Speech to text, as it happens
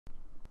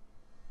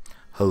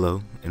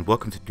Hello, and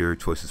welcome to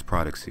DuraChoice's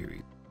product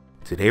series.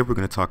 Today we're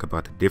going to talk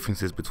about the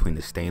differences between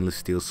the stainless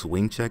steel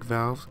swing check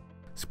valves,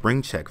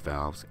 spring check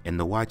valves, and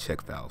the Y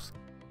check valves.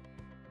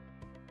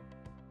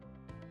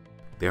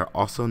 They are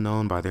also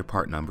known by their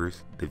part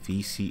numbers, the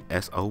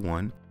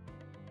VCS01,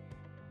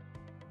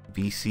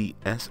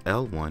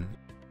 VCSL1,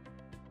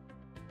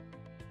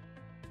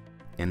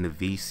 and the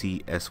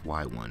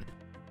VCSY1.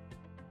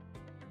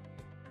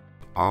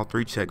 All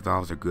three check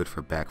valves are good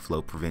for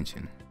backflow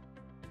prevention.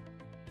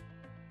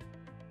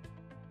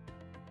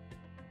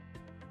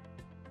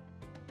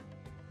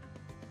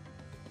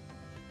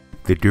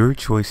 The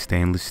DuraChoice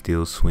stainless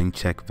steel swing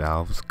check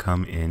valves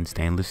come in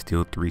stainless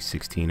steel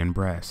 316 and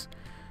brass.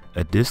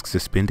 A disc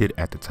suspended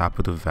at the top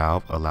of the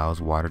valve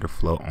allows water to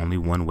flow only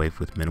one way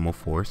with minimal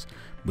force,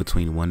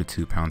 between 1 to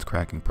 2 pounds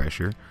cracking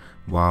pressure,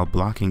 while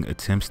blocking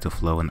attempts to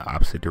flow in the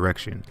opposite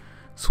direction.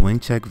 Swing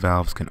check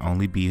valves can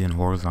only be in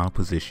horizontal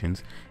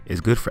positions,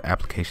 is good for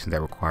applications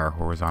that require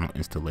horizontal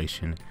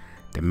installation.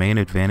 The main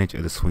advantage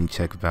of the swing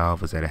check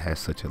valve is that it has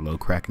such a low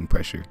cracking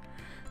pressure.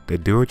 The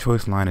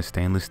DuraChoice line of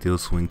stainless steel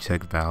swing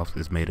check valves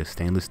is made of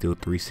stainless steel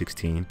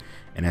 316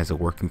 and has a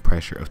working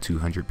pressure of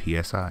 200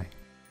 psi.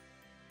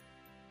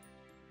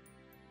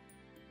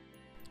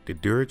 The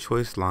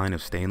DuraChoice line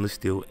of stainless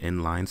steel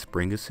inline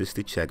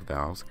spring-assisted check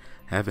valves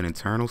have an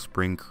internal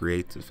spring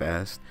creates a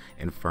fast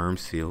and firm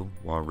seal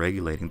while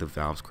regulating the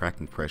valve's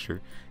cracking pressure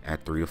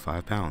at 3 to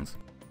 5 pounds.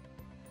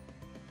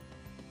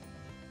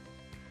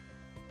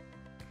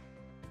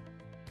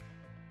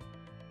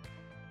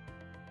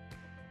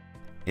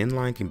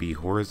 Inline can be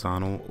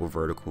horizontal or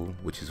vertical,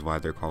 which is why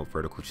they're called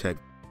vertical check.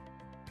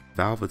 The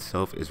valve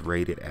itself is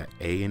rated at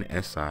A and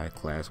SI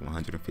class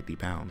 150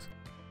 pounds.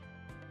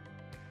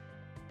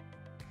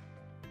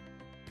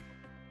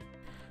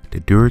 The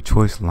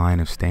DuraChoice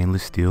line of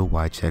stainless steel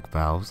Y check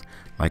valves,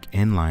 like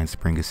inline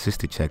spring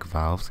assisted check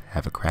valves,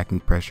 have a cracking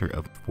pressure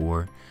of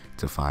 4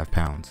 to 5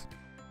 pounds.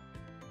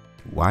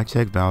 Y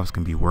check valves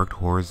can be worked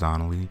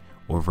horizontally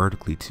or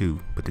vertically too,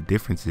 but the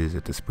difference is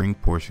that the spring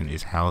portion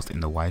is housed in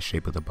the Y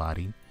shape of the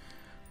body,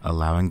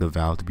 allowing the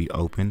valve to be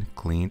opened,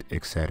 cleaned,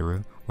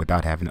 etc.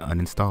 without having to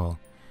uninstall.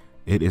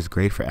 It is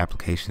great for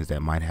applications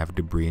that might have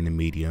debris in the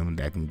medium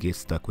that can get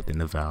stuck within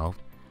the valve.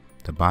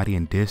 The body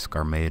and disc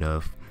are made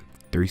of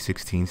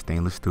 316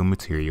 stainless steel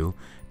material,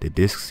 the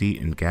disc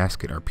seat and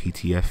gasket are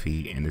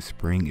PTFE, and the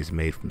spring is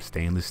made from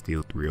stainless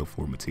steel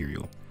 304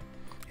 material.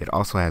 It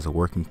also has a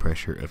working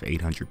pressure of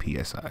 800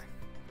 psi.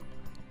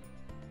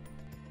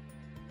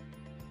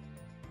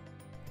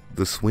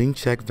 The swing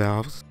check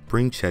valves,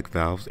 spring check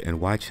valves, and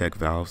Y check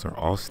valves are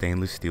all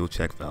stainless steel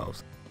check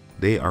valves.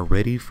 They are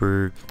ready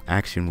for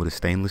action with a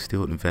stainless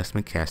steel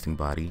investment casting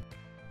body.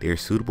 They are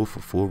suitable for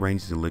full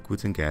ranges of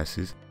liquids and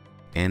gases,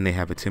 and they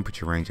have a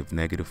temperature range of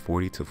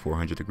 -40 to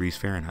 400 degrees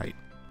Fahrenheit.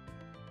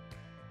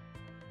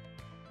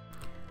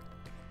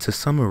 To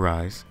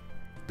summarize,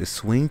 the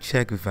swing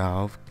check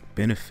valve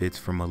benefits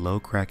from a low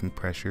cracking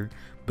pressure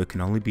but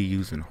can only be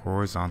used in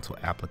horizontal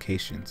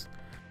applications.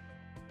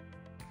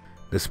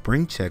 The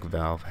spring check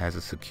valve has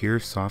a secure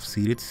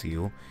soft-seated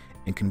seal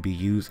and can be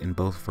used in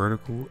both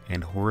vertical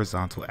and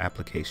horizontal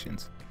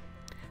applications.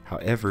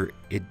 However,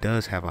 it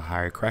does have a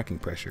higher cracking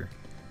pressure.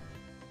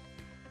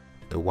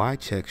 The Y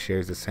check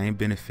shares the same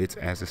benefits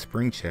as the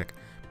spring check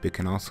but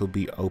can also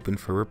be opened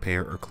for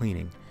repair or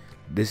cleaning.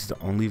 This is the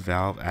only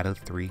valve out of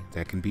 3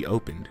 that can be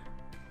opened.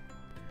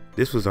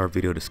 This was our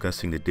video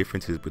discussing the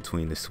differences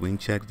between the swing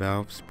check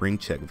valve, spring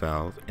check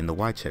valve, and the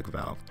Y check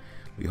valve.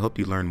 We hope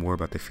you learned more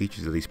about the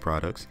features of these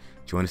products.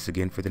 Join us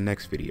again for the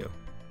next video.